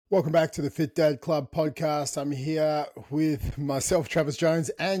Welcome back to the Fit Dad Club podcast. I'm here with myself, Travis Jones,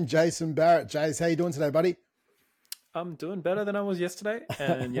 and Jason Barrett. Jace, how you doing today, buddy? I'm doing better than I was yesterday,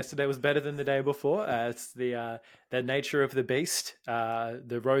 and yesterday was better than the day before. It's the nature of the beast,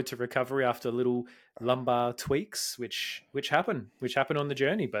 the road to recovery after little lumbar tweaks, which happen on the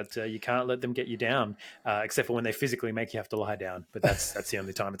journey, but you can't let them get you down, except for when they physically make you have to lie down. But that's the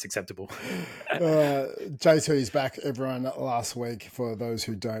only time it's acceptable. Jace is back, everyone, last week, for those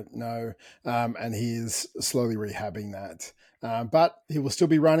who don't know, and he is slowly rehabbing that. But he will still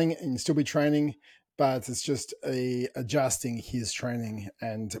be running and still be training, but it's just adjusting his training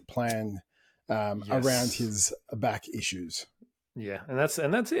and plan around his back issues. Yeah, and that's it.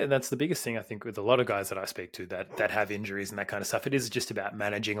 And that's the biggest thing I think with a lot of guys that I speak to that have injuries and that kind of stuff. It is just about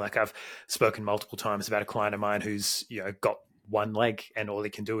managing. Like I've spoken multiple times about a client of mine who's got one leg and all he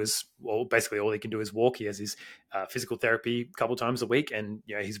can do is walk. He has his physical therapy a couple times a week, and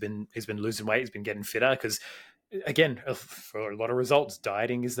he's been losing weight. He's been getting fitter because, again, for a lot of results,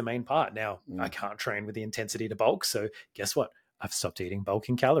 dieting is the main part. Now, I can't train with the intensity to bulk, so guess what? I've stopped eating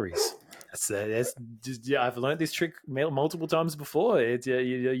bulking calories. I've learned this trick multiple times before.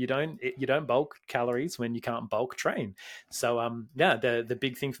 You don't bulk calories when you can't bulk train. So the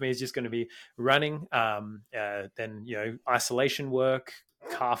big thing for me is just going to be running, then isolation work,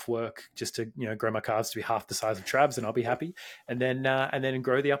 calf work, just to grow my calves to be half the size of Trav's, and I'll be happy. And then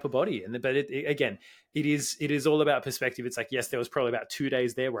grow the upper body. It is all about perspective. It's like, yes, there was probably about 2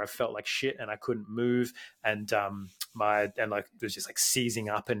 days there where I felt like shit and I couldn't move, and it was just like seizing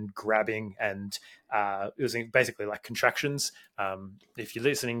up and grabbing, and it was basically like contractions. If you're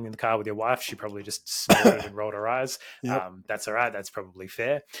listening in the car with your wife, she probably just snorted and rolled her eyes. Yep. That's all right. That's probably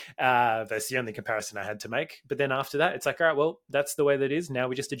fair. That's the only comparison I had to make. But then after that, it's like, all right, well, that's the way that is. Now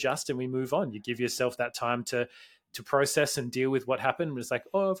we just adjust and we move on. You give yourself that time to process and deal with what happened. It's like,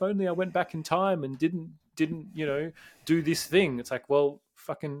 oh, if only I went back in time and didn't do this thing. It's like, well,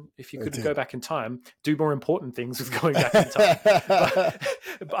 fucking, if you couldn't go back in time, do more important things with going back in time.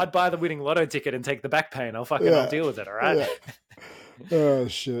 I'd buy the winning lotto ticket and take the back pain. I'll deal with it. All right. Yeah. Oh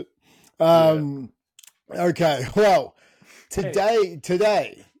shit. Okay. Well,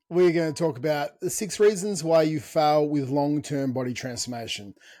 today we're going to talk about the 6 reasons why you fail with long-term body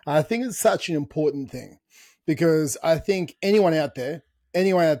transformation. I think it's such an important thing, because I think anyone out there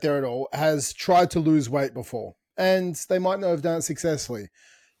at all, has tried to lose weight before, and they might not have done it successfully.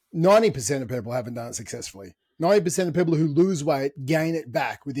 90% of people haven't done it successfully. 90% of people who lose weight gain it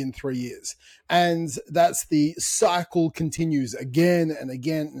back within 3 years. And that's the cycle continues again and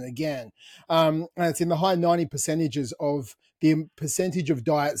again and again. And it's in the high 90 percentages of the percentage of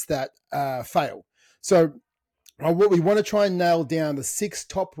diets that fail. So what we want to try and nail down the 6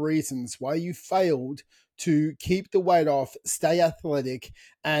 top reasons why you failed to keep the weight off, stay athletic,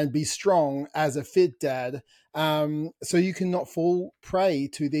 and be strong as a fit dad, so you can not fall prey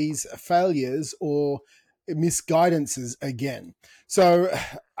to these failures or misguidances again. So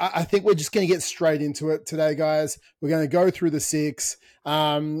I think we're just going to get straight into it today, guys. We're going to go through the 6.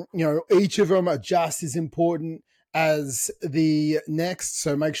 Each of them are just as important as the next.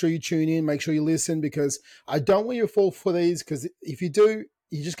 So make sure you tune in, make sure you listen, because I don't want you to fall for these, because if you do,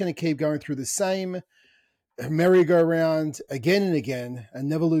 you're just going to keep going through the same merry-go-round again and again and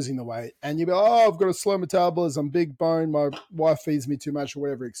never losing the weight. And you'll be like, oh, I've got a slow metabolism, big bone, my wife feeds me too much, or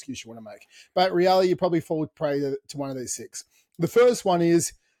whatever excuse you want to make. But in reality, you probably fall prey to one of these 6. The first one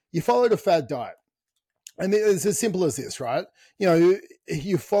is you followed a fad diet. And it's as simple as this, right?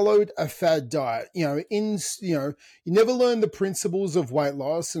 You followed a fad diet. You never learned the principles of weight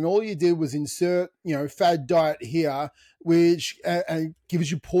loss, and all you did was insert, fad diet here, which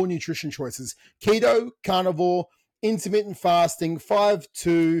gives you poor nutrition choices: keto, carnivore, intermittent fasting,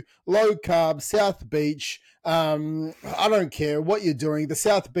 5-2, low carb, South Beach. I don't care what you're doing. The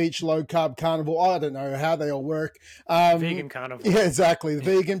South Beach low carb carnivore, I don't know how they all work. Vegan carnivore. Yeah, exactly. The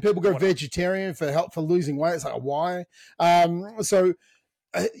vegan. People go vegetarian for help for losing weight. It's like, why? So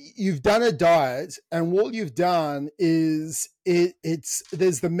you've done a diet, and what you've done is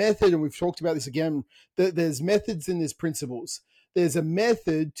there's the method, and we've talked about this again, that there's methods and there's principles. There's a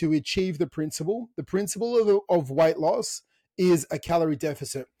method to achieve the principle. The principle of weight loss is a calorie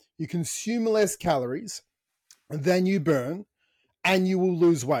deficit. You consume less calories than you burn, and you will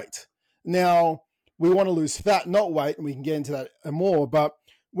lose weight. Now, we want to lose fat, not weight, and we can get into that more. But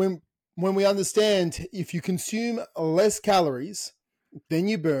when we understand, if you consume less calories than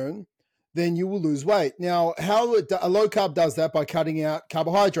you burn, then you will lose weight. Now, how a low carb does that by cutting out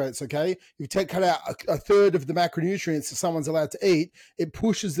carbohydrates, okay? You cut out a third of the macronutrients that someone's allowed to eat, it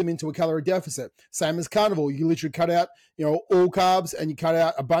pushes them into a calorie deficit. Same as carnivore, you literally cut out, all carbs and you cut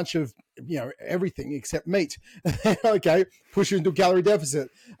out a bunch of, everything except meat, okay? Push you into a calorie deficit.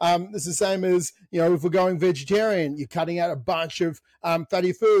 It's the same as, if we're going vegetarian, you're cutting out a bunch of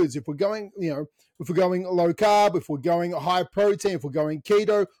fatty foods. If we're going, if we're going low carb, if we're going high protein, if we're going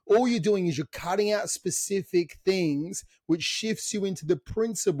keto, all you're doing is you're cutting out specific things, which shifts you into the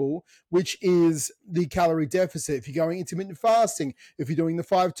principle, which is the calorie deficit. If you're going intermittent fasting, if you're doing the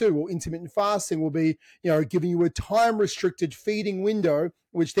 5-2, well, intermittent fasting will be, giving you a time restricted feeding window,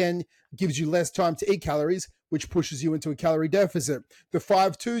 which then gives you less time to eat calories, which pushes you into a calorie deficit. The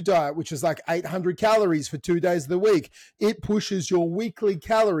 5-2 diet, which is like 800 calories for 2 days of the week, it pushes your weekly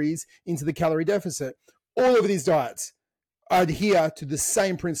calories into the calorie deficit. All of these diets adhere to the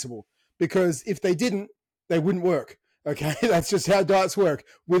same principle, because if they didn't, they wouldn't work. Okay, that's just how diets work,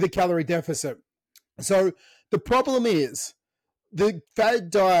 with a calorie deficit. So the problem is the fad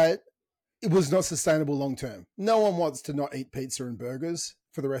diet, it was not sustainable long term. No one wants to not eat pizza and burgers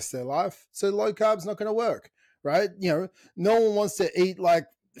for the rest of their life. So low carb's not going to work, right? No one wants to eat like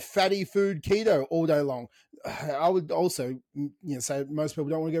fatty food keto all day long. I would also, say most people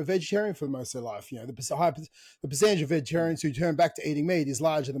don't want to go vegetarian for most of their life. The percentage of vegetarians who turn back to eating meat is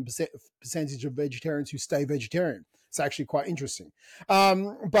larger than percentage of vegetarians who stay vegetarian. It's actually quite interesting.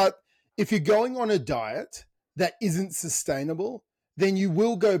 But if you're going on a diet that isn't sustainable, then you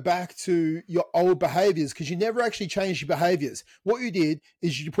will go back to your old behaviors, because you never actually changed your behaviors. What you did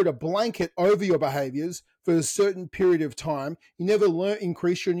is you put a blanket over your behaviors for a certain period of time. You never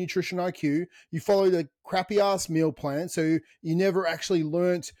increase your nutrition IQ. You followed a crappy ass meal plan. So you never actually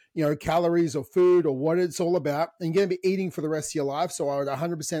learnt, calories or food or what it's all about. And you're going to be eating for the rest of your life. So I would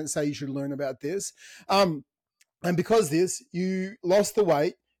 100% say you should learn about this. And because this, you lost the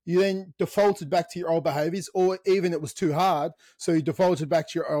weight. You then defaulted back to your old behaviors, or even it was too hard, so you defaulted back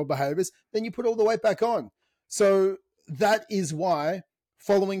to your old behaviors, then you put all the weight back on. So that is why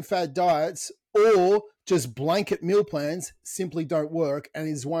following fad diets or just blanket meal plans simply don't work, and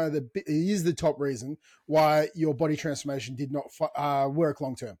is the top reason why your body transformation did not work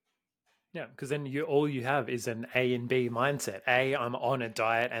long term. Yeah, because then all you have is an A and B mindset. A, I'm on a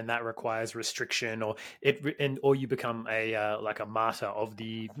diet, and that requires restriction, or you become a martyr of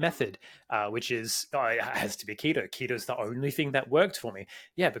the method, which is it has to be keto. Keto is the only thing that worked for me.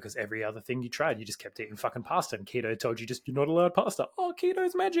 Yeah, because every other thing you tried, you just kept eating fucking pasta, and keto told you you're not allowed pasta. Oh,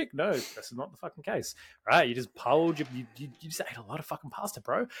 keto's magic. No, that's not the fucking case, right? You just you just ate a lot of fucking pasta,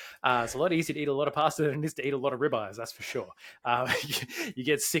 bro. It's a lot easier to eat a lot of pasta than it is to eat a lot of ribeyes. That's for sure. You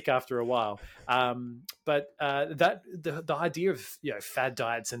get sick after a while. But the idea of fad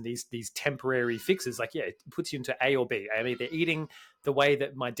diets and these temporary fixes, it puts you into A or B. I mean, they're eating the way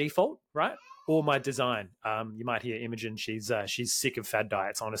that my default, right? Or my design. You might hear Imogen. She's sick of fad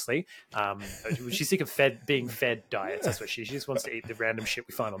diets. Honestly, she's sick of being fed diets. That's what she just wants to eat the random shit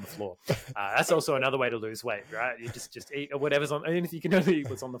we find on the floor. That's also another way to lose weight, right? You just eat whatever's on. Even if you can only eat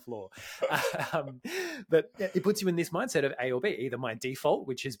what's on the floor. But it puts you in this mindset of A or B. Either my default,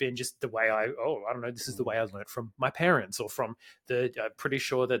 which has been just the way I don't know. This is the way I learned from my parents, or from pretty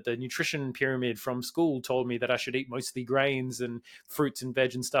sure that the nutrition pyramid from school told me that I should eat mostly grains and fruits and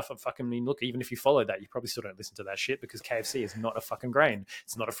veg and stuff. Look, even if you follow that, you probably still don't listen to that shit, because KFC is not a fucking grain.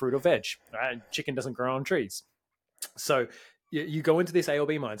 It's not a fruit or veg. Right? Chicken doesn't grow on trees. So you go into this A or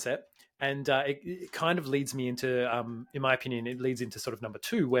B mindset, and it kind of leads me into, in my opinion, it leads into sort of number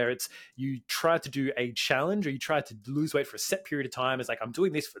 2, where it's you try to do a challenge, or you try to lose weight for a set period of time. It's like, I'm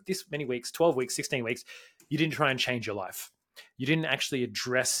doing this for this many weeks, 12 weeks, 16 weeks. You didn't try and change your life. You didn't actually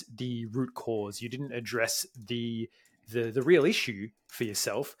address the root cause. You didn't address the real issue for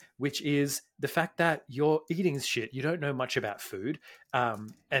yourself, which is the fact that you're eating shit. You don't know much about food.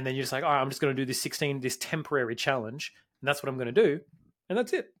 And then you're just like, all right, I'm just going to do this temporary challenge. And that's what I'm going to do. And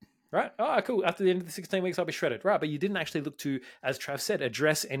that's it. Right? Oh, cool. After the end of the 16 weeks, I'll be shredded. Right. But you didn't actually look to, as Trav said,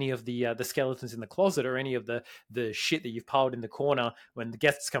 address any of the skeletons in the closet, or any of the shit that you've piled in the corner when the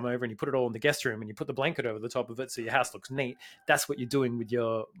guests come over, and you put it all in the guest room and you put the blanket over the top of it so your house looks neat. That's what you're doing with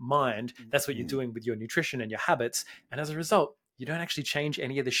your mind. That's what you're doing with your nutrition and your habits. And as a result, you don't actually change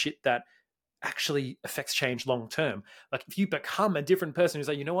any of the shit that actually affects change long term. Like, if you become a different person who's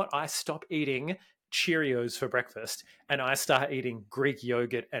like, you know what, I stop eating Cheerios for breakfast and I start eating Greek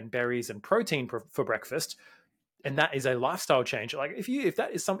yogurt and berries and protein for breakfast, and that is a lifestyle change. Like, if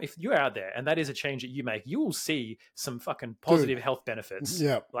you're out there and that is a change that you make, you will see some fucking positive health benefits.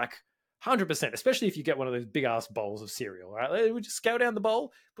 Yeah. Like 100%, especially if you get one of those big ass bowls of cereal, right? We just scale down the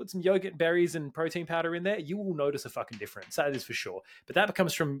bowl, put some yogurt, berries, and protein powder in there. You will notice a fucking difference. That is for sure. But that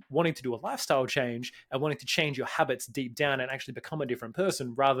comes from wanting to do a lifestyle change and wanting to change your habits deep down and actually become a different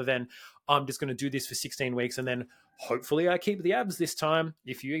person, rather than I'm just going to do this for 16 weeks and then hopefully I keep the abs this time,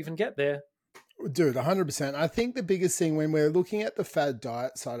 if you even get there. Dude, 100%. I think the biggest thing when we're looking at the fad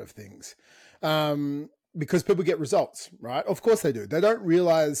diet side of things, because people get results, right? Of course they do. They don't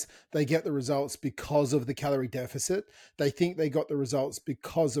realize they get the results because of the calorie deficit. They think they got the results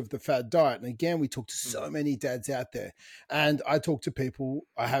because of the fad diet. And again, we talk to so many dads out there. And I talk to people,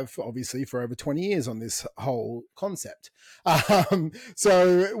 I have obviously for over 20 years on this whole concept.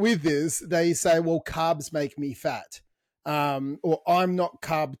 So with this, they say, well, carbs make me fat, or I'm not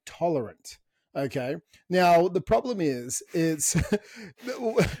carb tolerant. Okay. Now the problem is, it's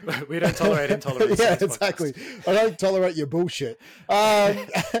we don't tolerate intolerance. Yeah, exactly. I don't tolerate your bullshit. I'm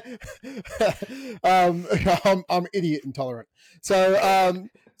idiot intolerant.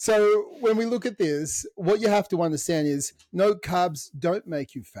 So when we look at this, what you have to understand is no, carbs don't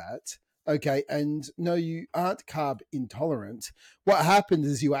make you fat. Okay, and no, you aren't carb intolerant. What happens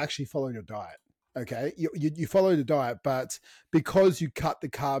is you actually follow your diet. Okay, you follow the diet, but because you cut the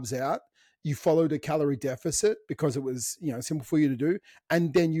carbs out, you followed a calorie deficit because it was, simple for you to do,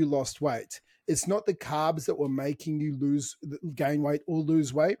 and then you lost weight. It's not the carbs that were making you gain weight or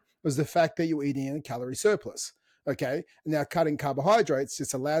lose weight. It was the fact that you're eating in a calorie surplus. Okay. Now cutting carbohydrates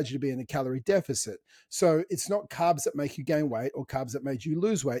just allows you to be in a calorie deficit. So it's not carbs that make you gain weight or carbs that made you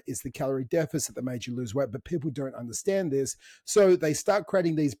lose weight. It's the calorie deficit that made you lose weight. But people don't understand this. So they start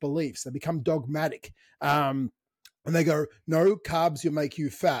creating these beliefs. They become dogmatic. And they go, no, carbs will make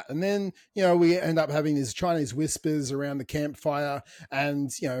you fat. And then, we end up having these Chinese whispers around the campfire.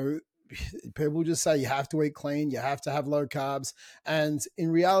 And, people just say you have to eat clean. You have to have low carbs. And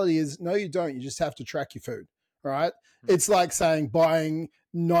in reality is, no, you don't. You just have to track your food, right? It's like saying buying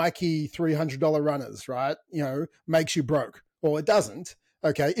Nike $300 runners, right? Makes you broke. Well, it doesn't.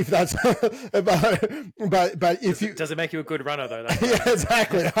 Okay, if that's, but if you, does it make you a good runner though? Yeah,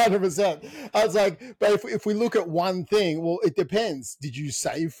 exactly, 100%. I was like, but if we look at one thing, well, it depends. Did you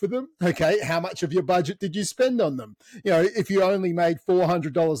save for them? Okay, how much of your budget did you spend on them? If you only made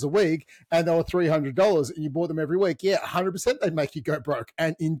 $400 a week and they were $300 and you bought them every week, yeah, 100% they'd make you go broke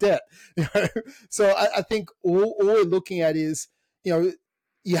and in debt. So I think all we're looking at is,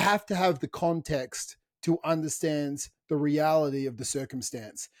 you have to have the context to understand the reality of the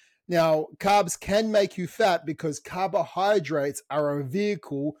circumstance. Now, carbs can make you fat because carbohydrates are a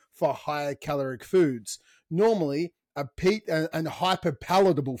vehicle for higher caloric foods, normally and hyper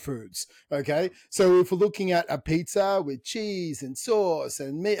palatable foods. Okay, so if we're looking at a pizza with cheese and sauce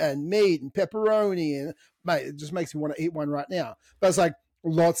and meat and pepperoni, and mate, it just makes me want to eat one right now. But it's like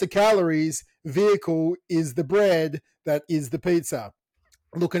lots of calories. Vehicle is the bread that is the pizza.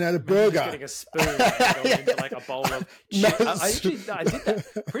 Looking at a burger, just getting a spoon and going into like a bowl of shit. I did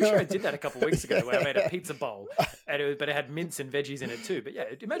that. Pretty sure I did that a couple of weeks ago where I made a pizza bowl, but it had mince and veggies in it too. But yeah,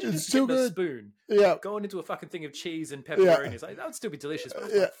 imagine just getting a spoon, going into a fucking thing of cheese and pepperoni. It's like that would still be delicious, but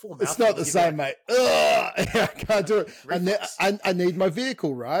it's not the same, mate. I can't do it. I need my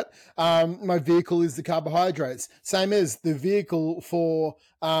vehicle, right? My vehicle is the carbohydrates, same as the vehicle for.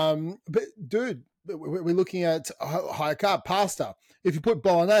 But dude, we're looking at high carb pasta. If you put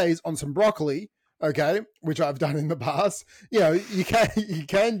bolognese on some broccoli, okay, which I've done in the past, you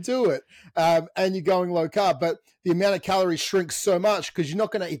can do it, and you're going low carb, but the amount of calories shrinks so much because you're not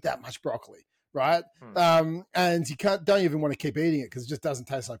going to eat that much broccoli, right? And you don't even want to keep eating it because it just doesn't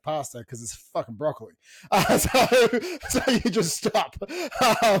taste like pasta because it's fucking broccoli. So you just stop.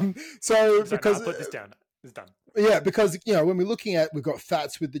 Because I'll put this down. It's done. Yeah, because when we're looking at, we've got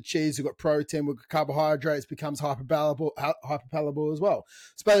fats with the cheese, we've got protein, we've got carbohydrates, becomes hyperpalatable as well.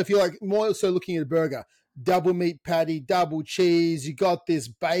 So if you're like more so looking at a burger, double meat patty, double cheese, you got this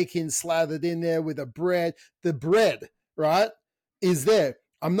bacon slathered in there with a bread. The bread, right, is there.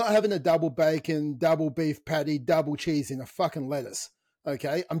 I'm not having a double bacon, double beef patty, double cheese in a fucking lettuce.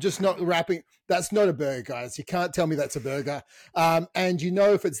 Okay, I'm just not wrapping. That's not a burger, guys. You can't tell me that's a burger. And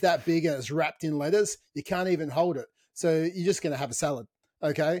if it's that big and it's wrapped in lettuce, you can't even hold it. So you're just going to have a salad.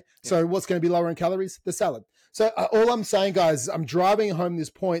 Okay. Yeah. So what's going to be lower in calories? The salad. So all I'm saying, guys, is I'm driving home this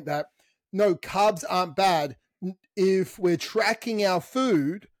point that no, carbs aren't bad if we're tracking our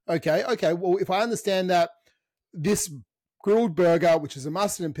food. Okay. Well, if I understand that this grilled burger, which is a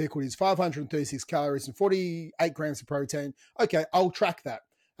mustard and pickle, is 536 calories and 48 grams of protein. Okay, I'll track that.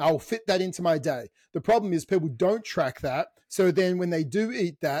 I'll fit that into my day. The problem is people don't track that. So then when they do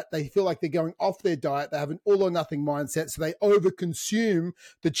eat that, they feel like they're going off their diet. They have an all or nothing mindset. So they overconsume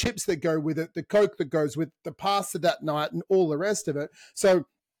the chips that go with it, the Coke that goes with the pasta that night, and all the rest of it. So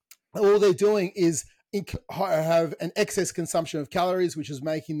all they're doing is have an excess consumption of calories, which is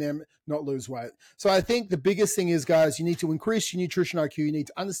making them not lose weight. So I think the biggest thing is, guys, you need to increase your nutrition IQ. You need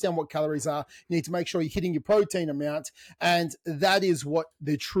to understand what calories are. You need to make sure you're hitting your protein amount. And that is what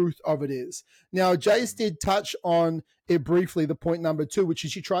the truth of it is. Now, Jace did touch on it briefly, the point number 2, which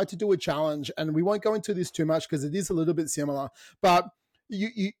is you tried to do a challenge. And we won't go into this too much because it is a little bit similar. But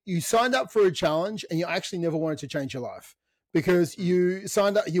you signed up for a challenge and you actually never wanted to change your life. Because you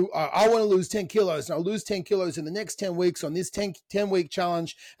signed up, I want to lose 10 kilos and I'll lose 10 kilos in the next 10 weeks on this 10-week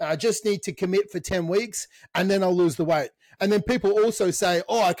challenge. And I just need to commit for 10 weeks and then I'll lose the weight. And then people also say,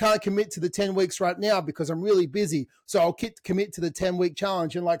 oh, I can't commit to the 10 weeks right now because I'm really busy. So I'll commit to the 10-week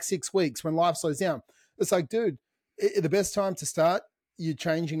challenge in like 6 weeks when life slows down. It's like, dude, the best time to start your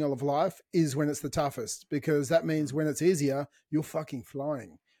changing of life is when it's the toughest, because that means when it's easier, you're fucking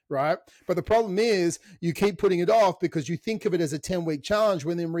flying. Right. But the problem is you keep putting it off because you think of it as a 10-week challenge,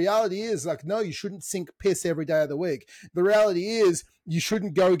 when in reality is like, no, you shouldn't sink piss every day of the week. The reality is you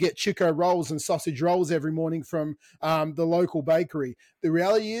shouldn't go get Chico rolls and sausage rolls every morning from the local bakery. The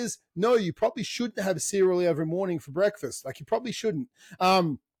reality is, no, you probably shouldn't have cereal every morning for breakfast. Like, you probably shouldn't.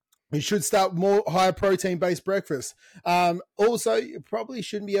 You should start more higher protein based breakfast. Also, you probably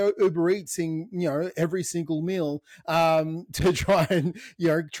shouldn't be Uber Eatsing, every single meal to try and,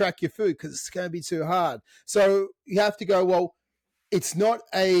 track your food, because it's going to be too hard. So you have to go, well, it's not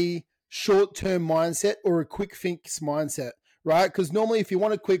a short term mindset or a quick fix mindset, right? Because normally if you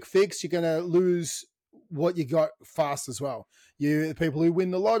want a quick fix, you're going to lose what you got fast as well. People who win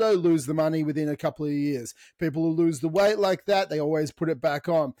the lotto lose the money within a couple of years. People who lose the weight like that, they always put it back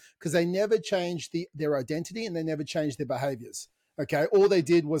on because they never change their identity and they never change their behaviors. Okay, all they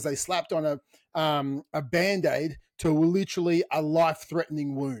did was they slapped on a Band-Aid to literally a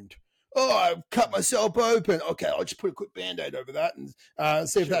life-threatening wound. Oh, I've cut myself open. Okay, I'll just put a quick Band-Aid over that and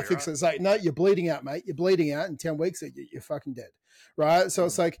see if that fixes it. It's like, no, you're bleeding out, mate. You're bleeding out. In 10 weeks, you're fucking dead, right? So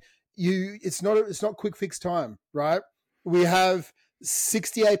it's like, it's not quick fix time, right? We have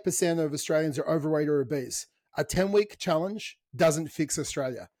 68% of Australians are overweight or obese. A 10-week challenge doesn't fix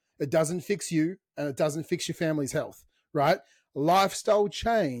Australia. It doesn't fix you, and it doesn't fix your family's health, right? Lifestyle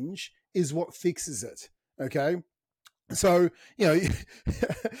change is what fixes it. Okay. So, if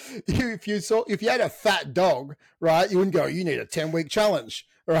you had a fat dog, right, you wouldn't go, you need a 10-week challenge,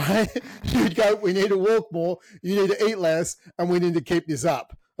 right? You'd go, we need to walk more, you need to eat less, and we need to keep this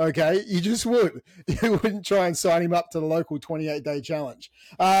up. Okay, you just would. You wouldn't try and sign him up to the local 28-day challenge.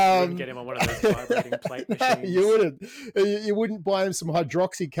 You wouldn't get him on one of those vibrating plate machines. You wouldn't. You wouldn't buy him some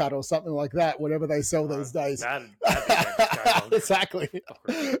hydroxycut or something like that, whatever they sell these days. That'd be exactly.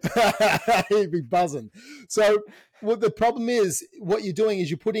 He'd be buzzing. So what the problem is, what you're doing is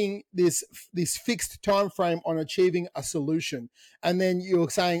you're putting this fixed time frame on achieving a solution. And then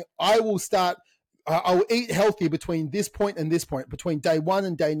you're saying, I'll eat healthy between this point and this point, between day 1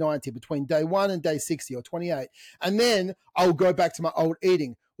 and day 90, between day 1 and day 60 or 28. And then I'll go back to my old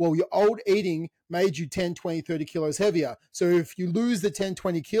eating. Well, your old eating made you 10, 20, 30 kilos heavier. So if you lose the 10,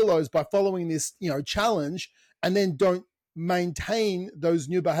 20 kilos by following this, challenge, and then don't maintain those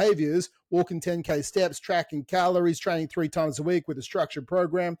new behaviors, walking 10K steps, tracking calories, training 3 times a week with a structured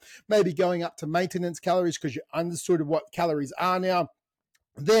program, maybe going up to maintenance calories because you understood what calories are now,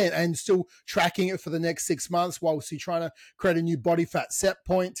 then, and still tracking it for the next 6 months whilst you're trying to create a new body fat set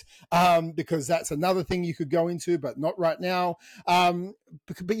point, because that's another thing you could go into, but not right now.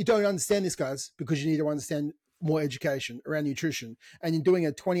 But you don't understand this, guys, because you need to understand more education around nutrition, and you're doing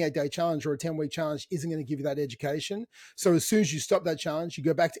a 28-day challenge or a 10-week challenge isn't going to give you that education. So as soon as you stop that challenge, you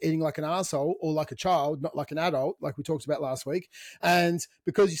go back to eating like an asshole or like a child, not like an adult, like we talked about last week. And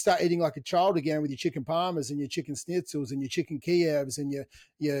because you start eating like a child again with your chicken parmas and your chicken schnitzels and your chicken Kievs and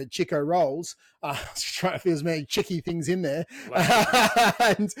your Chico rolls, trying to feel as many chicky things in there,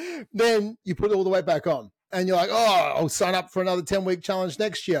 and then you put it all the way back on. And you're like, oh, I'll sign up for another 10-week challenge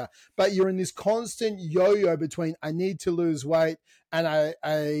next year. But you're in this constant yo-yo between I need to lose weight and I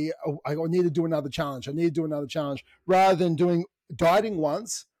need to do another challenge. I need to do another challenge, rather than dieting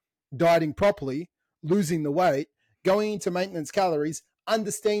once, dieting properly, losing the weight, going into maintenance calories,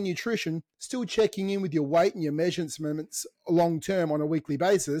 understanding nutrition, still checking in with your weight and your measurements long-term on a weekly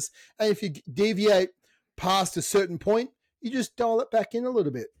basis. And if you deviate past a certain point, you just dial it back in a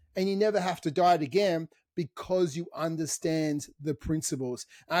little bit. And you never have to diet again, because you understand the principles.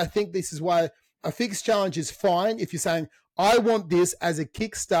 And I think this is why a fixed challenge is fine if you're saying, I want this as a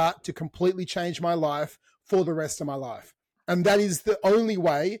kickstart to completely change my life for the rest of my life. And that is the only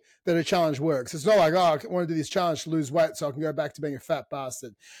way that a challenge works. It's not like, oh, I want to do this challenge to lose weight so I can go back to being a fat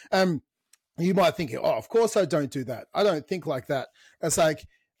bastard. You might think, oh, of course I don't do that. I don't think like that. It's like,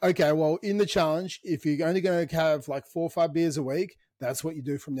 okay, well, in the challenge, if you're only going to have like 4 or 5 beers a week, that's what you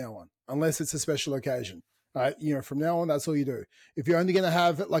do from now on, unless it's a special occasion. Right? From now on, that's all you do. If you're only going to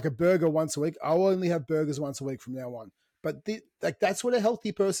have like a burger once a week, I'll only have burgers once a week from now on. But that's what a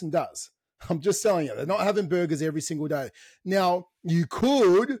healthy person does. I'm just telling you, they're not having burgers every single day. Now, you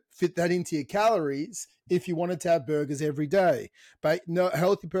could fit that into your calories if you wanted to have burgers every day. But no, a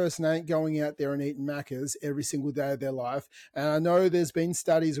healthy person ain't going out there and eating Maccas every single day of their life. And I know there's been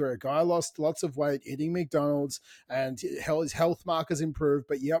studies where a guy lost lots of weight eating McDonald's and his health markers improved.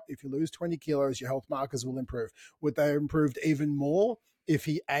 But yep, if you lose 20 kilos, your health markers will improve. Would they have improved even more if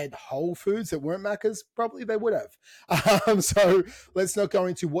he ate whole foods that weren't Maccas? Probably they would have. So let's not go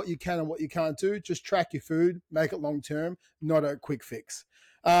into what you can and what you can't do. Just track your food, make it long term, not a quick fix.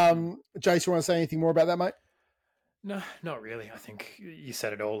 Jace, you want to say anything more about that, mate? No, not really. I think you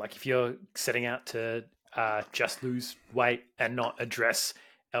said it all. Like if you're setting out to just lose weight and not address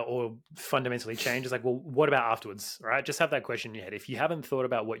or fundamentally change, it's like, well, what about afterwards, right? Just have that question in your head. If you haven't thought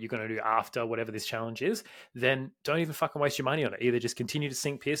about what you're going to do after whatever this challenge is, then don't even fucking waste your money on it. Either just continue to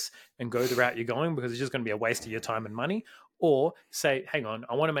sink piss and go the route you're going because it's just going to be a waste of your time and money, or say, hang on,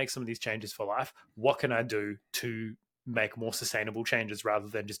 I want to make some of these changes for life. What can I do to make more sustainable changes rather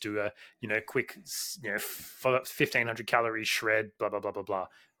than just do a, quick, 1,500 calorie shred, blah, blah, blah, blah, blah,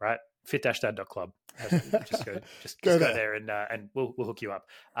 right? fit-dad.club. Just go there and we'll hook you up.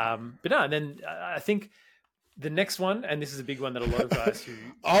 But no, and then I think the next one, and this is a big one that a lot of guys who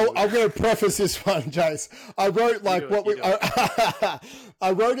I'm going to preface this one, Jace. I wrote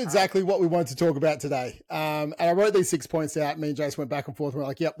I wrote exactly what we wanted to talk about today. And I wrote these 6 points out. Me and Jace went back and forth. And we're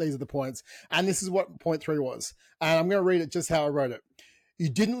like, yep, these are the points. And this is what point 3 was. And I'm going to read it just how I wrote it. You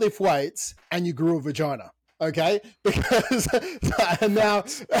didn't lift weights and you grew a vagina. Okay, because and now,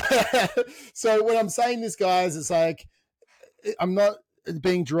 so when I'm saying this, guys, it's like I'm not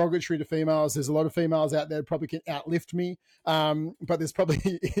being derogatory to females. There's a lot of females out there that probably can outlift me, but there's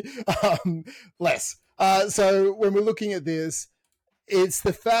probably less. So when we're looking at this, it's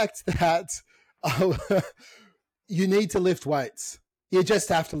the fact that you need to lift weights. You just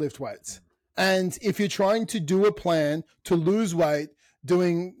have to lift weights. And if you're trying to do a plan to lose weight,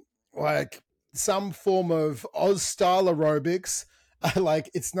 doing like some form of Oz style aerobics,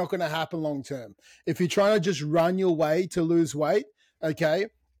 like it's not going to happen long term. If you're trying to just run your way to lose weight, okay,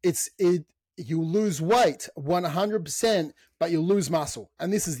 you lose weight 100%, but you'll lose muscle.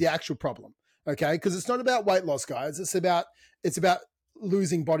 And this is the actual problem, okay? Because it's not about weight loss, guys. It's about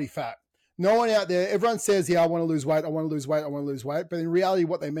losing body fat. No one out there, everyone says, yeah, I want to lose weight, I want to lose weight, I want to lose weight. But in reality,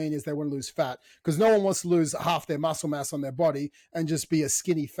 what they mean is they want to lose fat, because no one wants to lose half their muscle mass on their body and just be a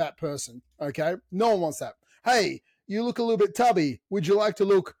skinny fat person, okay? No one wants that. Hey, you look a little bit tubby. Would you like to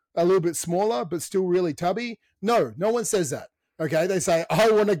look a little bit smaller but still really tubby? No one says that, okay? They say, I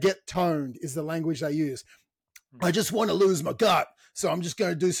want to get toned is the language they use. I just want to lose my gut, so I'm just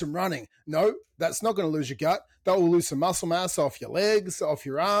going to do some running. No, that's not going to lose your gut. That will lose some muscle mass off your legs, off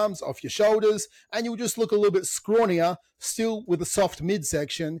your arms, off your shoulders, and you'll just look a little bit scrawnier, still with a soft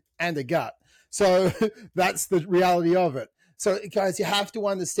midsection and a gut. So that's the reality of it. So guys, you have to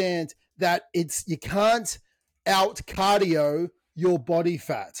understand that you can't out cardio your body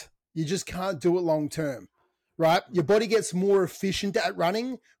fat. You just can't do it long term. Right? Your body gets more efficient at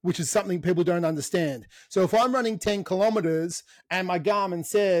running, which is something people don't understand. So if I'm running 10 kilometers and my Garmin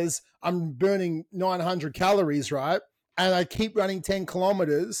says I'm burning 900 calories, right? And I keep running 10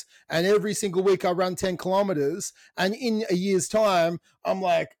 kilometers and every single week I run 10 kilometers and in a year's time, I'm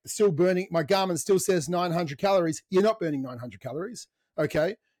like still burning, my Garmin still says 900 calories. You're not burning 900 calories.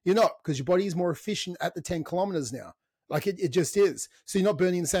 Okay. You're not, because your body is more efficient at the 10 kilometers now. Like it just is. So you're not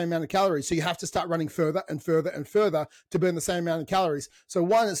burning the same amount of calories. So you have to start running further and further and further to burn the same amount of calories. So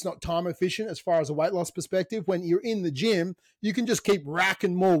one, it's not time efficient as far as a weight loss perspective. When you're in the gym, you can just keep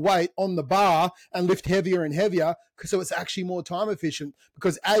racking more weight on the bar and lift heavier and heavier. So it's actually more time efficient,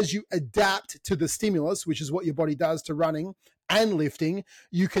 because as you adapt to the stimulus, which is what your body does to running and lifting,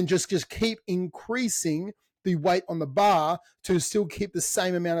 you can just keep increasing the weight on the bar to still keep the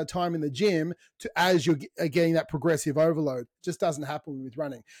same amount of time in the gym as you're getting that progressive overload. It just doesn't happen with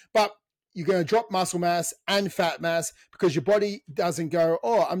running. But you're going to drop muscle mass and fat mass because your body doesn't go,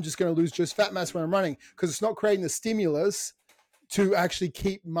 oh, I'm just going to lose just fat mass when I'm running, because it's not creating the stimulus to actually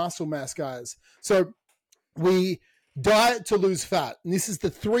keep muscle mass, guys. So we diet to lose fat. And this is the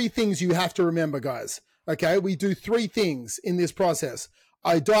 3 things you have to remember, guys. Okay, we do 3 things in this process.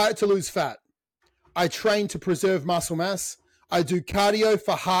 I diet to lose fat. I train to preserve muscle mass. I do cardio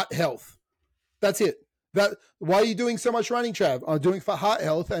for heart health. That's it. Why are you doing so much running, Trav? I'm doing it for heart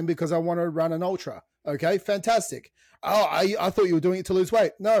health and because I want to run an ultra. Okay, fantastic. Oh, I thought you were doing it to lose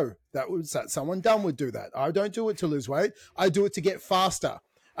weight. No, someone dumb would do that. I don't do it to lose weight. I do it to get faster.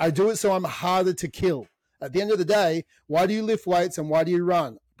 I do it so I'm harder to kill. At the end of the day, why do you lift weights and why do you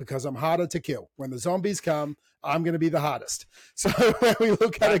run? Because I'm harder to kill. When the zombies come, I'm going to be the hardest. So when we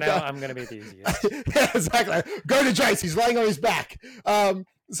look at it, I'm going to be the easiest. Yeah, exactly. Go to Jace. He's laying on his back.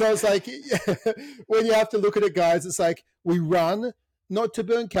 So it's like when you have to look at it, guys, it's like we run not to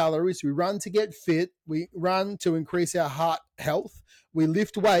burn calories. We run to get fit. We run to increase our heart health. We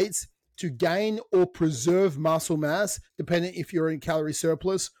lift weights to gain or preserve muscle mass, depending if you're in calorie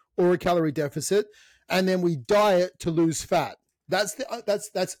surplus or a calorie deficit. And then we diet to lose fat. That's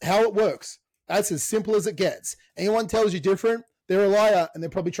how it works. That's as simple as it gets. Anyone tells you different, they're a liar, and they're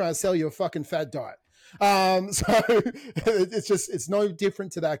probably trying to sell you a fucking fat diet. So it's no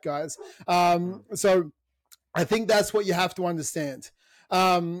different to that, guys. So I think that's what you have to understand.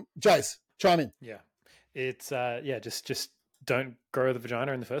 Jace, chime in. Yeah, it's just don't grow the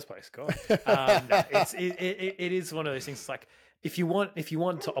vagina in the first place. God, it is one of those things. It's like if you want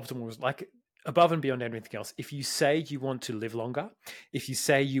to optimal, like above and beyond everything else, if you say you want to live longer, if you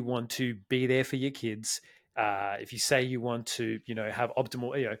say you want to be there for your kids, if you say you want to, have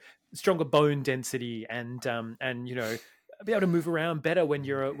optimal, stronger bone density and be able to move around better when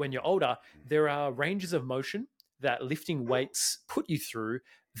you're older, there are ranges of motion that lifting weights put you through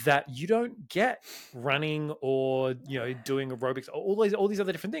that you don't get running or doing aerobics, all these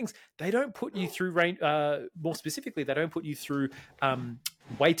other different things. They don't put you through more specifically, they don't put you through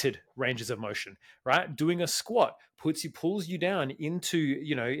weighted ranges of motion, right? Doing a squat pulls you down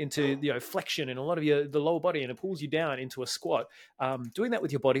into flexion and a lot of the lower body, and it pulls you down into a squat. Doing that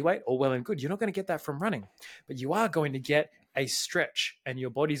with your body weight, all well and good. You're not going to get that from running, but you are going to get a stretch, and your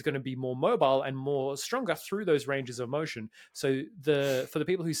body's going to be more mobile and more stronger through those ranges of motion. So for the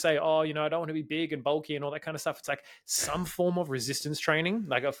people who say, oh, I don't want to be big and bulky and all that kind of stuff, it's like some form of resistance training.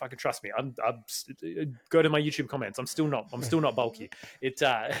 Like, oh, fucking trust me, I'm go to my YouTube comments. I'm still not bulky. It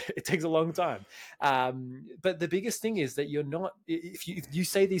takes a long time. But the biggest thing is that you're not, if you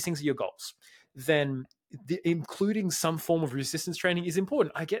say these things are your goals, then including some form of resistance training is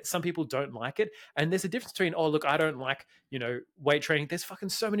important. I get some people don't like it, and there's a difference between, oh look, I don't like weight training. There's fucking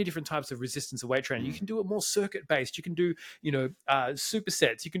so many different types of resistance of weight training. You can do it more circuit based. You can do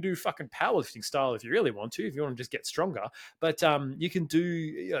supersets. You can do fucking powerlifting style if you really want to, if you want to just get stronger. But you can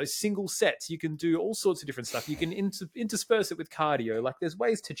do single sets. You can do all sorts of different stuff. You can intersperse it with cardio. Like, there's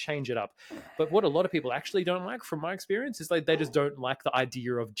ways to change it up. But what a lot of people actually don't like, from my experience, is like they just don't like the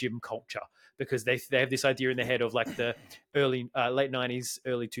idea of gym culture, because they have this idea in their head of like the late 90s,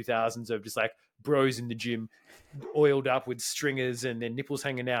 early 2000s of just like bros in the gym, oiled up with stringers and their nipples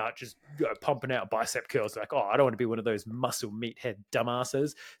hanging out, just pumping out bicep curls. Like, oh, I don't want to be one of those muscle meathead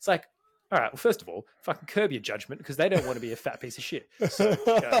dumbasses. It's like, all right, well, first of all, fucking curb your judgment, because they don't want to be a fat piece of shit. So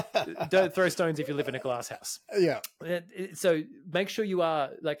don't throw stones if you live in a glass house. Yeah. So make sure you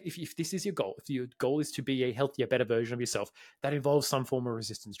are, like, if this is your goal, if your goal is to be a healthier, better version of yourself, that involves some form of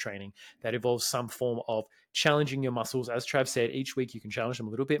resistance training. That involves some form of challenging your muscles. As Trav said, each week you can challenge them a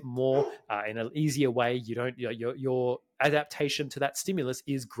little bit more in an easier way. You don't, your adaptation to that stimulus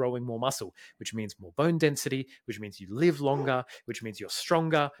is growing more muscle, which means more bone density, which means you live longer, which means you're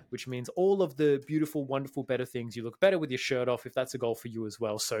stronger, which means all of the beautiful, wonderful, better things. You look better with your shirt off, if that's a goal for you as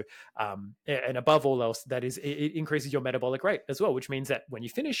well. So, and above all else, that is, it increases your metabolic rate as well, which means that when you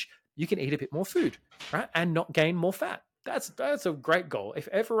finish, you can eat a bit more food, right? And not gain more fat. That's a great goal. If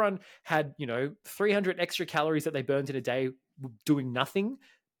everyone had, 300 extra calories that they burned in a day doing nothing,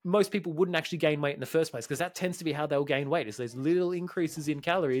 most people wouldn't actually gain weight in the first place, because that tends to be how they'll gain weight, is those little increases in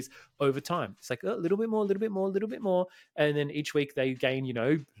calories over time. It's like a little bit more, a little bit more, a little bit more. And then each week they gain,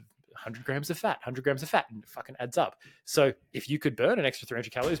 100 grams of fat, and it fucking adds up. So if you could burn an extra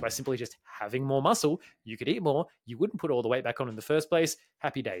 300 calories by simply just having more muscle, you could eat more. You wouldn't put all the weight back on in the first place.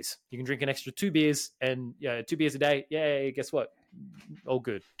 Happy days. You can drink an extra 2 beers, and 2 beers a day. Yay, guess what? All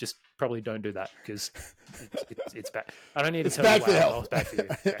good. Just probably don't do that, because it's bad. I don't need to tell you why it's bad for you.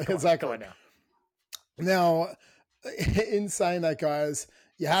 Yeah, exactly. Come on now. Now, in saying that, guys,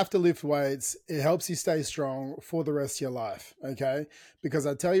 you have to lift weights. It helps you stay strong for the rest of your life, okay? Because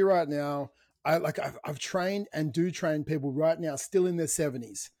I tell you right now, I've trained and do train people right now still in their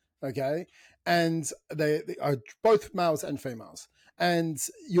 70s, okay? And they are both males and females. And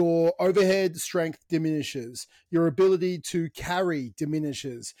your overhead strength diminishes. Your ability to carry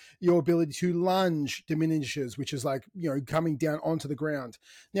diminishes. Your ability to lunge diminishes, which is like, coming down onto the ground.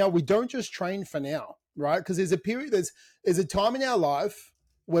 Now, we don't just train for now, right? Because there's a time in our life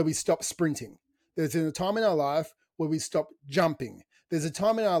where we stop sprinting. There's a time in our life where we stop jumping. There's a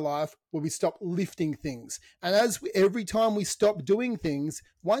time in our life where we stop lifting things. And every time we stop doing things,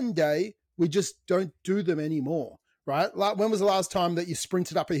 one day we just don't do them anymore, right? Like, when was the last time that you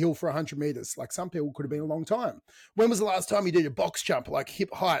sprinted up a hill for 100 meters? Like, some people could have been a long time. When was the last time you did a box jump, like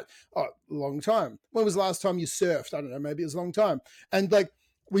hip height? Oh, a long time. When was the last time you surfed? I don't know, maybe it was a long time. And like,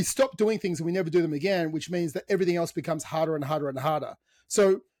 we stop doing things and we never do them again, which means that everything else becomes harder and harder and harder.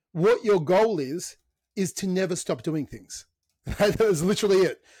 So what your goal is to never stop doing things. That is literally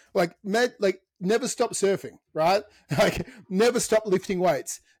it. Like never stop surfing, right? Like, never stop lifting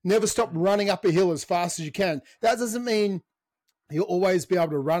weights. Never stop running up a hill as fast as you can. That doesn't mean you'll always be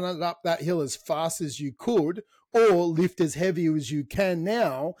able to run it up that hill as fast as you could, or lift as heavy as you can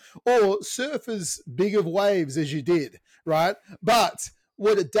now, or surf as big of waves as you did, right? But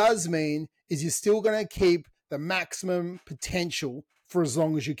what it does mean is you're still going to keep the maximum potential for as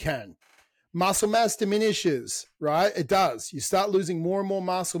long as you can. Muscle mass diminishes, right? It does. You start losing more and more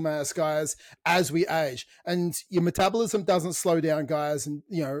muscle mass, guys, as we age. And your metabolism doesn't slow down, guys, and,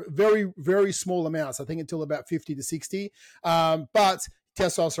 very, very small amounts, I think until about 50 to 60. But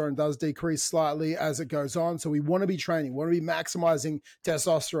testosterone does decrease slightly as it goes on. So we want to be training, want to be maximizing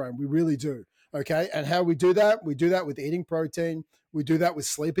testosterone. We really do. Okay. And how we do that? We do that with eating protein. We do that with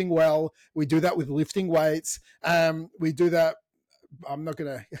sleeping well. We do that with lifting weights. We do that. I'm not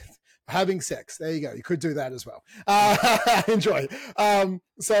going to... having sex. There you go. You could do that as well. Enjoy. But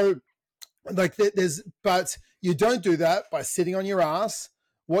you don't do that by sitting on your ass,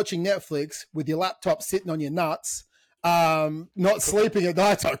 watching Netflix with your laptop sitting on your nuts, not sleeping at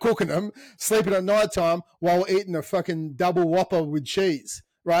nighttime, cooking them, sleeping at nighttime while eating a fucking double Whopper with cheese,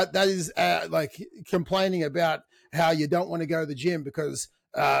 right? That is like complaining about how you don't want to go to the gym because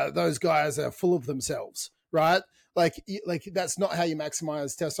those guys are full of themselves, right? Like that's not how you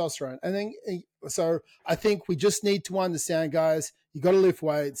maximize testosterone. And then, so I think we just need to understand, guys, you got to lift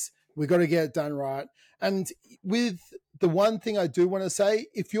weights. We got to get it done right. And with the one thing I do want to say,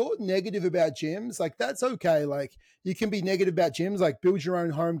 if you're negative about gyms, like, that's okay. Like, you can be negative about gyms, like build your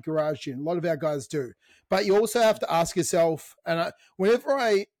own home garage gym. A lot of our guys do, but you also have to ask yourself, and whenever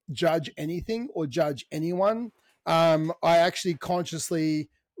I judge anything or judge anyone, I actually consciously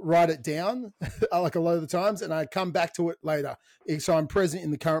write it down like a lot of the times, and I come back to it later. So I'm present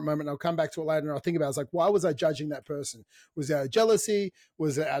in the current moment. I'll come back to it later and I'll think about it. It's like, why was I judging that person? Was it out of jealousy?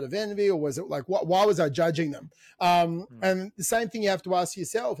 Was it out of envy? Or was it like, why was I judging them? And the same thing you have to ask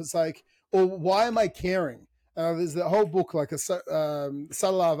yourself. It's like, or why am I caring? There's the whole book, like a subtle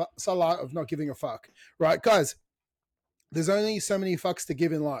art of not giving a fuck, right? Guys, there's only so many fucks to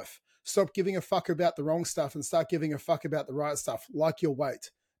give in life. Stop giving a fuck about the wrong stuff and start giving a fuck about the right stuff, like your weight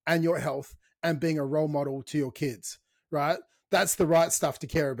and your health and being a role model to your kids, right? That's the right stuff to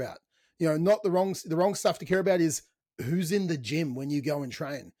care about. Not the wrong stuff to care about is who's in the gym when you go and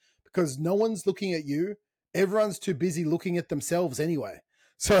train, because no one's looking at you. Everyone's too busy looking at themselves anyway.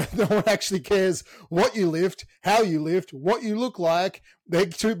 So no one actually cares what you lift, how you lift, what you look like. They're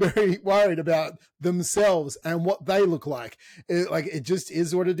too very worried about themselves and what they look like. It just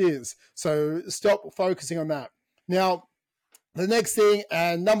is what it is. So stop focusing on that. Now, the next thing,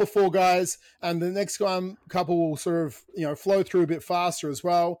 and number 4, guys, and the next couple will sort of, flow through a bit faster as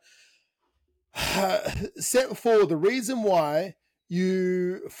well. Step 4, the reason why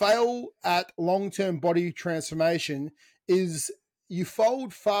you fail at long-term body transformation is you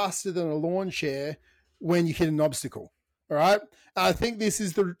fold faster than a lawn chair when you hit an obstacle. All right. I think this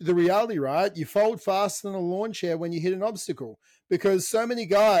is the reality, right? You fold faster than a lawn chair when you hit an obstacle, because so many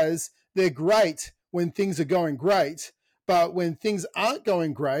guys, they're great when things are going great. But when things aren't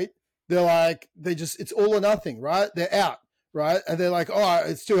going great, they're like, it's all or nothing, right? They're out, right? And they're like, oh,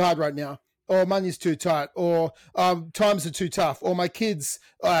 it's too hard right now. Or money's too tight. Or times are too tough. Or my kids,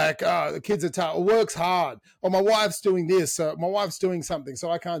 the kids are tough. Or work's hard. Or my wife's doing this. My wife's doing something,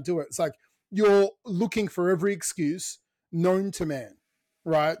 so I can't do it. It's like you're looking for every excuse known to man,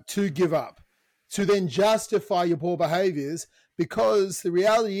 right, to give up, to then justify your poor behaviors, because the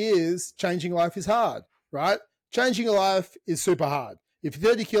reality is changing life is hard, right? Changing your life is super hard. If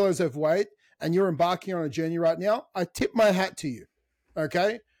you're 30 kilos overweight and you're embarking on a journey right now, I tip my hat to you,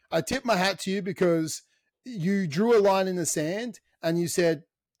 okay? I tip my hat to you because you drew a line in the sand and you said,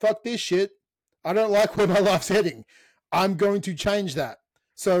 fuck this shit. I don't like where my life's heading. I'm going to change that.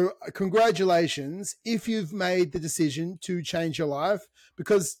 So congratulations if you've made the decision to change your life,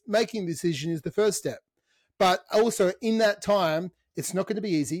 because making the decision is the first step. But also in that time, it's not going to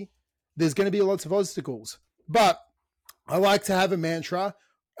be easy. There's going to be lots of obstacles. But I like to have a mantra,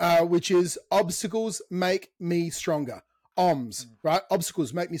 which is obstacles make me stronger. OMS, right?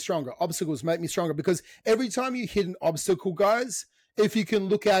 Obstacles make me stronger. Obstacles make me stronger. Because every time you hit an obstacle, guys, if you can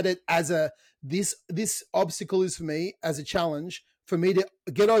look at it as this obstacle is for me as a challenge for me to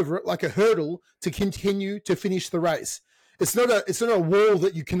get over it, like a hurdle to continue to finish the race. It's not a wall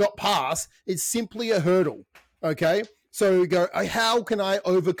that you cannot pass. It's simply a hurdle. Okay. So you go, how can I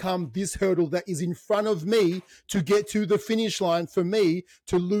overcome this hurdle that is in front of me to get to the finish line for me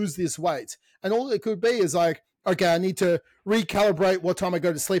to lose this weight? And all it could be is like, okay, I need to recalibrate what time I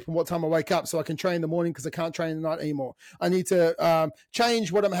go to sleep and what time I wake up so I can train in the morning because I can't train at night anymore. I need to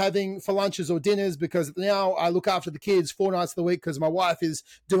change what I'm having for lunches or dinners because now I look after the kids 4 nights of the week because my wife is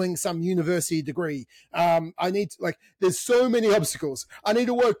doing some university degree. There's so many obstacles. I need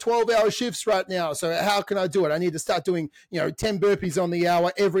to work 12-hour shifts right now. So how can I do it? I need to start doing, 10 burpees on the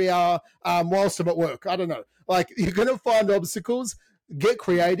hour, every hour whilst I'm at work. I don't know. Like, you're going to find obstacles. Get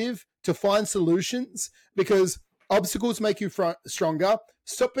creative to find solutions because obstacles make you stronger.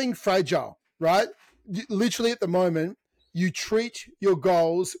 Stop being fragile, right? Literally at the moment, you treat your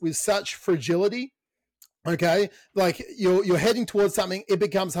goals with such fragility, okay? Like you're heading towards something, it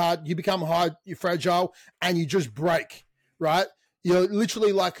becomes hard, you become hard, you're fragile, and you just break, right? You're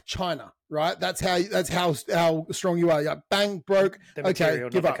literally like China, right? That's how strong you are. You're bang, broke, the material,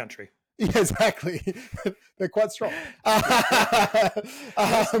 okay, give not up. The country. Yeah, exactly. They're quite strong. That's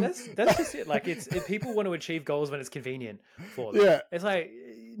just it. Like people want to achieve goals when it's convenient for them. Yeah. It's like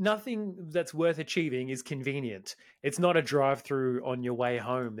nothing that's worth achieving is convenient. It's not a drive-through on your way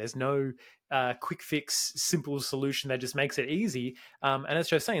home. There's no quick fix, simple solution that just makes it easy. And as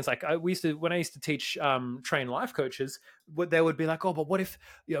Joe's saying, it's like when I used to teach train life coaches, they would be like, oh, but what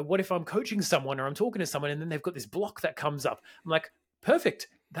if I'm coaching someone or I'm talking to someone and then they've got this block that comes up? I'm like, perfect.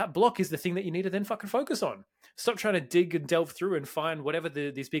 That block is the thing that you need to then fucking focus on. Stop trying to dig and delve through and find whatever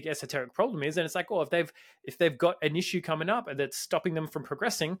this big esoteric problem is. And it's like, oh, if they've got an issue coming up and that's stopping them from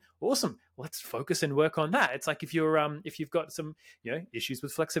progressing, awesome. Let's focus and work on that. It's like if you've got some issues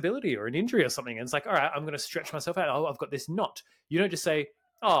with flexibility or an injury or something, and it's like, all right, I'm going to stretch myself out. Oh, I've got this knot. You don't just say,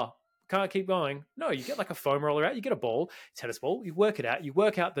 oh, can't keep going. No, you get like a foam roller out, you get a ball, tennis ball, you work it out, you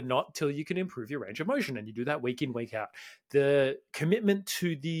work out the knot till you can improve your range of motion, and you do that week in, week out. The commitment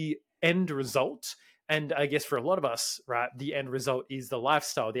to the end result, and I guess for a lot of us, right, the end result is the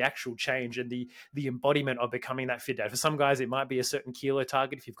lifestyle, the actual change, and the embodiment of becoming that fit dad. For some guys, it might be a certain kilo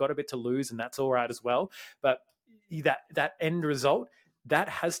target if you've got a bit to lose, and that's all right as well. But that end result, that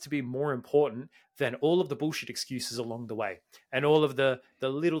has to be more important than all of the bullshit excuses along the way and all of the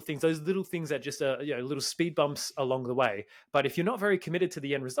little things, those little things that just are little speed bumps along the way. But if you're not very committed to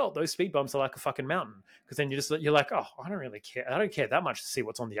the end result, those speed bumps are like a fucking mountain, because then you're like, oh, I don't really care. I don't care that much to see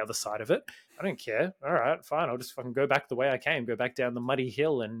what's on the other side of it. I don't care. All right, fine. I'll just fucking go back the way I came, go back down the muddy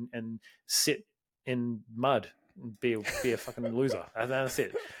hill and sit in mud and be a fucking loser. And that's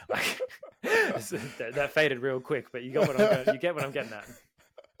it. Like, that faded real quick, but you get what I'm getting at.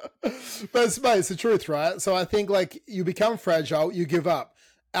 But it's the truth, right? So I think like you become fragile, you give up.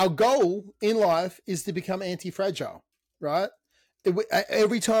 Our goal in life is to become anti-fragile, right?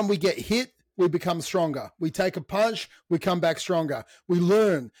 Every time we get hit, we become stronger. We take a punch, we come back stronger. We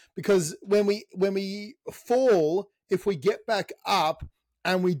learn, because when we fall, if we get back up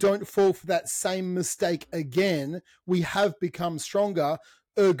and we don't fall for that same mistake again, we have become stronger.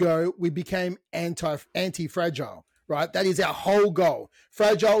 Ergo, we became anti-fragile. Right? That is our whole goal.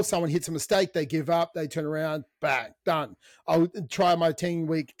 Fragile, someone hits a mistake, they give up, they turn around, bang, done. I'll try my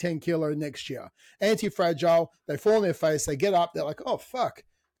 10-week, 10 kilo next year. Anti-fragile, they fall on their face, they get up, they're like, oh, fuck,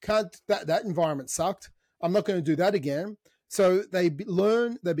 that environment sucked. I'm not going to do that again. So they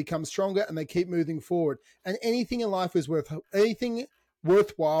learn, they become stronger, and they keep moving forward. And anything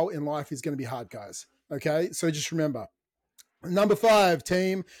worthwhile in life is going to be hard, guys. Okay? So just remember. Number 5,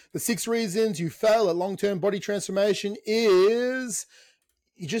 team, the 6 reasons you fail at long-term body transformation is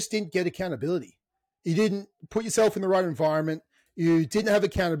you just didn't get accountability. You didn't put yourself in the right environment. You didn't have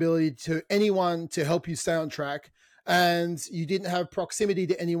accountability to anyone to help you stay on track. And you didn't have proximity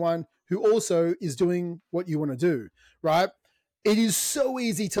to anyone who also is doing what you want to do, right? It is so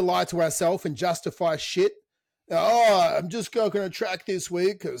easy to lie to ourselves and justify shit. Oh, I'm just going to track this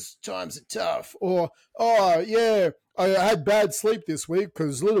week because times are tough. Or, oh, yeah, I had bad sleep this week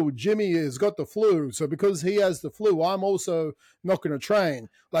because little Jimmy has got the flu. So because he has the flu, I'm also not going to train.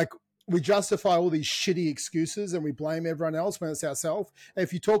 Like, we justify all these shitty excuses and we blame everyone else when it's ourselves. And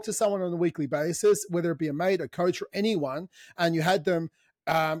if you talk to someone on a weekly basis, whether it be a mate, a coach, or anyone, and you had them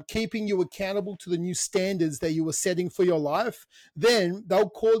keeping you accountable to the new standards that you were setting for your life, then they'll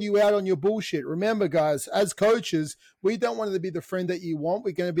call you out on your bullshit. Remember, guys, as coaches, we don't want to be the friend that you want.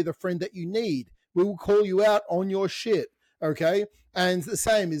 We're going to be the friend that you need. We will call you out on your shit. Okay. And the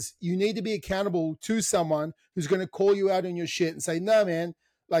same is you need to be accountable to someone who's going to call you out on your shit and say, no, man,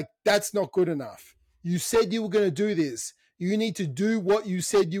 like that's not good enough. You said you were going to do this. You need to do what you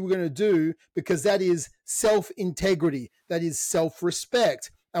said you were going to do, because that is self-integrity. That is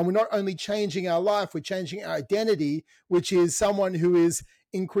self-respect. And we're not only changing our life, we're changing our identity, which is someone who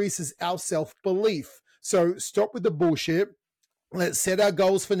increases our self-belief. So stop with the bullshit. Let's set our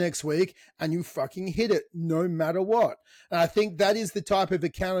goals for next week and you fucking hit it no matter what. And I think that is the type of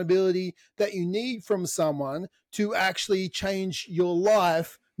accountability that you need from someone to actually change your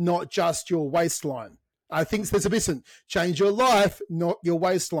life, not just your waistline. I think there's a listen, change your life, not your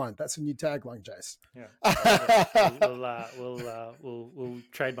waistline. That's a new tagline, Jace. Yeah. We'll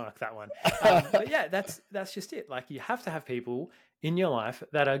trademark that one. But yeah, that's just it. Like, you have to have people in your life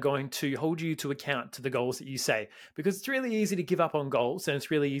that are going to hold you to account to the goals that you say, because it's really easy to give up on goals and it's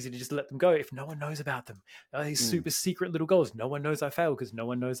really easy to just let them go if no one knows about them. These super secret little goals. No one knows I failed because no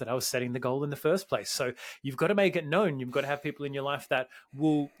one knows that I was setting the goal in the first place. So you've got to make it known. You've got to have people in your life that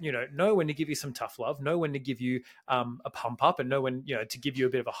will, know when to give you some tough love, know when to give you a pump up, and know when, to give you a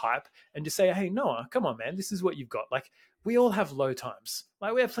bit of a hype, and just say, hey, Noah, come on, man, this is what you've got. Like, we all have low times.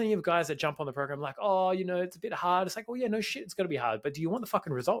 Like, we have plenty of guys that jump on the program like, oh, it's a bit hard. It's like, well, yeah, no shit, it's got to be hard. But do you want the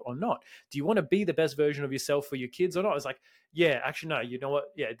fucking result or not? Do you want to be the best version of yourself for your kids or not? It's like, yeah, actually, no, you know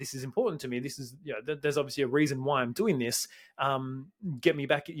what? Yeah, this is important to me. This is, there's obviously a reason why I'm doing this. Get me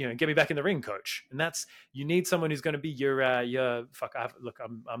back in the ring, coach. And that's, you need someone who's going to be your I'm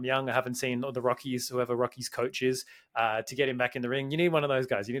young. I haven't seen the Rockies, whoever Rockies coach is, to get him back in the ring. You need one of those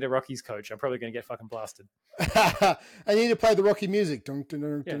guys. You need a Rockies coach. I'm probably going to get fucking blasted. I need to play the Rocky music.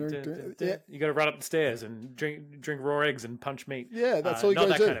 Yeah. You got to run up the stairs and drink raw eggs and punch meat. Yeah, that's all you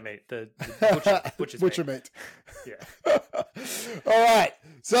got to do. Not that kind of meat. The butcher's meat. Yeah. All right.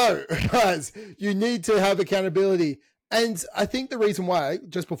 So, guys, you need to have accountability. And I think the reason why,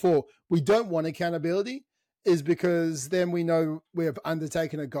 just before, we don't want accountability is because then we know we have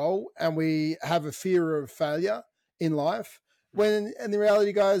undertaken a goal and we have a fear of failure in life. When in the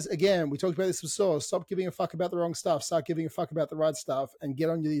reality, guys, again, we talked about this before. Stop giving a fuck about the wrong stuff. Start giving a fuck about the right stuff, and get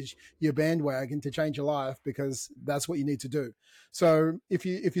on your bandwagon to change your life, because that's what you need to do. So if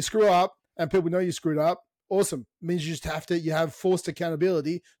you screw up and people know you screwed up, awesome. It means you just have forced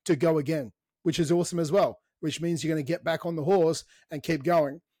accountability to go again, which is awesome as well. Which means you're going to get back on the horse and keep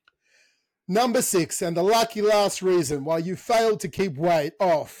going. Number 6, and the lucky last reason why you failed to keep weight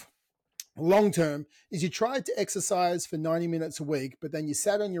off long term, is you tried to exercise for 90 minutes a week, but then you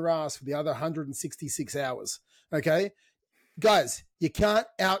sat on your ass for the other 166 hours. Okay? Guys, you can't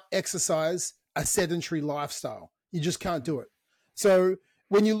out exercise a sedentary lifestyle. You just can't do it. So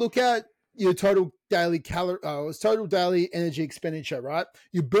when you look at your total daily energy expenditure, right?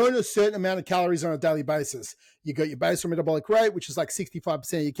 You burn a certain amount of calories on a daily basis. You got your basal metabolic rate, which is like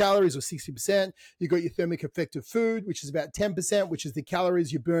 65% of your calories or 60%. You got your thermic effective food, which is about 10%, which is the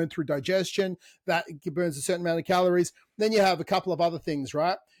calories you burn through digestion. That burns a certain amount of calories. Then you have a couple of other things,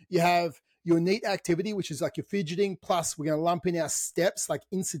 right? You have your NEAT activity, which is like your fidgeting, plus we're going to lump in our steps, like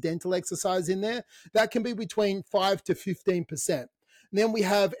incidental exercise in there. That can be between 5 to 15%. And then we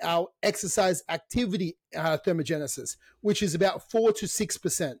have our exercise activity thermogenesis, which is about 4 to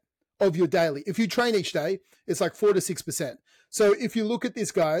 6% of your daily. If you train each day, it's like 4 to 6%. So if you look at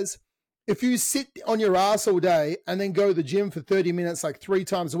this, guys, if you sit on your ass all day and then go to the gym for 30 minutes, like 3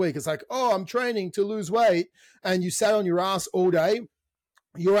 times a week, it's like, oh, I'm training to lose weight, and you sat on your ass all day,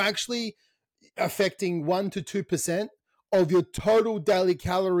 you're actually affecting 1 to 2% of your total daily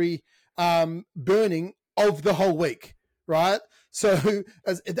calorie burning of the whole week. Right? So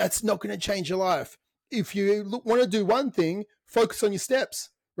that's not going to change your life. If you want to do one thing, focus on your steps,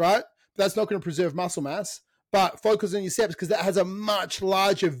 right? That's not going to preserve muscle mass, but focus on your steps, because that has a much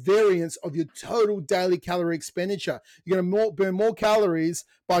larger variance of your total daily calorie expenditure. You're going to burn more calories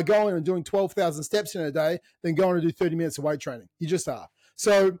by going and doing 12,000 steps in a day than going to do 30 minutes of weight training. You just are.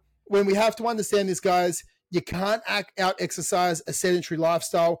 So when we have to understand this, guys, you can't out exercise a sedentary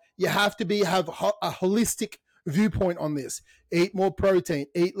lifestyle. You have to have a holistic viewpoint on this. Eat more protein,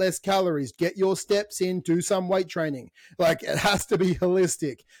 eat less calories, get your steps in, do some weight training. Like, it has to be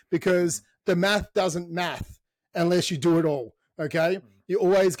holistic, because the math doesn't math unless you do it all. Okay. You're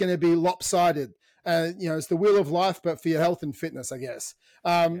always going to be lopsided. And, it's the wheel of life, but for your health and fitness, I guess.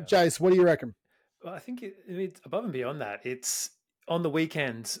 Jace, what do you reckon? Well, I think it's above and beyond that. It's on the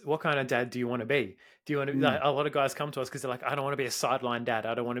weekends, what kind of dad do you want to be? Do you want to be a lot of guys come to us because they're like, I don't want to be a sideline dad.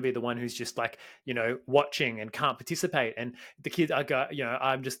 I don't want to be the one who's just like, watching and can't participate. And the kids, I go,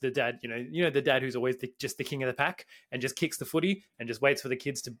 I'm just the dad, the dad who's always just the king of the pack and just kicks the footy and just waits for the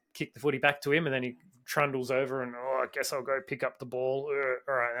kids to kick the footy back to him. And then he trundles over and, I guess I'll go pick up the ball.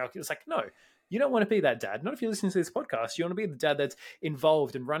 All right. It's like, no. You don't want to be that dad. Not if you're listening to this podcast. You want to be the dad that's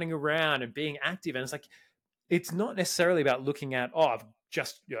involved and running around and being active. And it's like, it's not necessarily about looking at, I've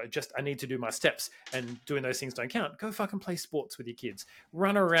just I need to do my steps and doing those things don't count. Go fucking play sports with your kids.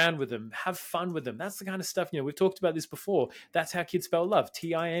 Run around with them. Have fun with them. That's the kind of stuff, we've talked about this before. That's how kids spell love.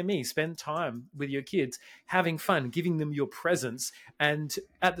 TIME. Spend time with your kids, having fun, giving them your presence. And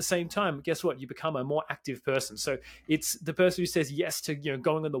at the same time, guess what? You become a more active person. So it's the person who says yes to,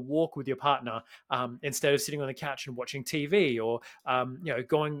 going on the walk with your partner instead of sitting on the couch and watching TV or,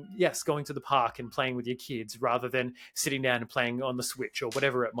 going to the park and playing with your kids rather than sitting down and playing on the Switch or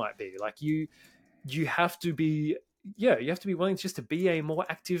whatever it might be. Like you have to be, you have to be willing just to be a more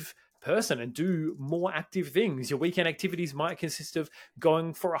active person and do more active things. Your weekend activities might consist of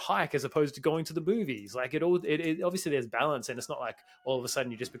going for a hike as opposed to going to the movies. Like it obviously there's balance, and it's not like all of a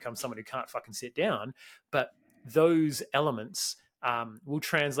sudden you just become someone who can't fucking sit down. But those elements will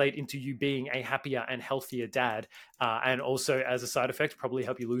translate into you being a happier and healthier dad, and also as a side effect, probably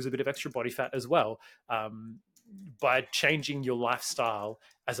help you lose a bit of extra body fat as well. By changing your lifestyle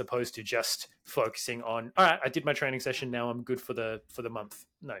as opposed to just focusing on, all right, I did my training session, now I'm good for the month.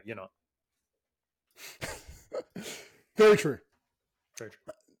 No, you're not. Very true. Very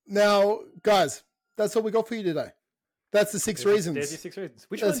true. Now, guys, that's all we got for you today. That's the six reasons. There's your 6 reasons.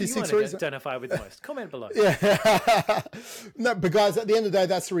 Which one do you want to identify with the most? Comment below. Yeah. No, but guys, at the end of the day,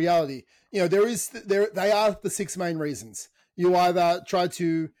 that's the reality. They are the 6 main reasons. You either try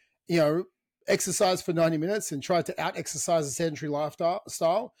to, exercise for 90 minutes and tried to out-exercise a sedentary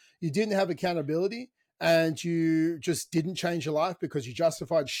lifestyle. You didn't have accountability and you just didn't change your life because you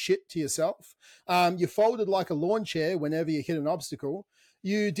justified shit to yourself. You folded like a lawn chair whenever you hit an obstacle.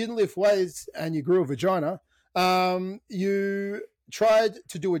 You didn't lift weights and you grew a vagina. You tried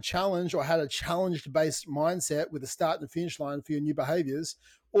to do a challenge or had a challenge-based mindset with a start and finish line for your new behaviors,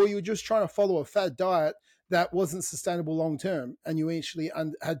 or you were just trying to follow a fad diet that wasn't sustainable long-term, and you actually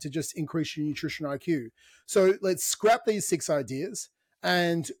had to just increase your nutrition IQ. So let's scrap these 6 ideas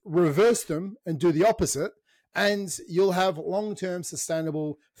and reverse them and do the opposite, and you'll have long-term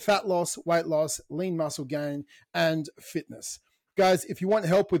sustainable fat loss, weight loss, lean muscle gain, and fitness. Guys, if you want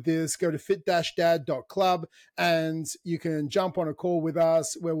help with this, go to fit-dad.club and you can jump on a call with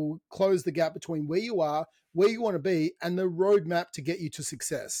us where we'll close the gap between where you are, where you want to be, and the roadmap to get you to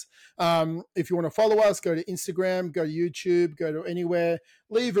success. If you want to follow us, go to Instagram, go to YouTube, go to anywhere,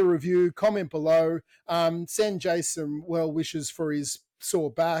 leave a review, comment below, send Jason well wishes for his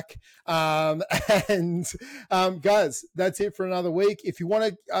sore back. Guys, that's it for another week. If you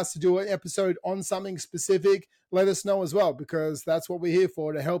want us to do an episode on something specific, let us know as well, because that's what we're here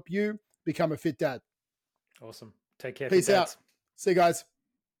for, to help you become a fit dad. Awesome. Take care. Peace out. See you guys.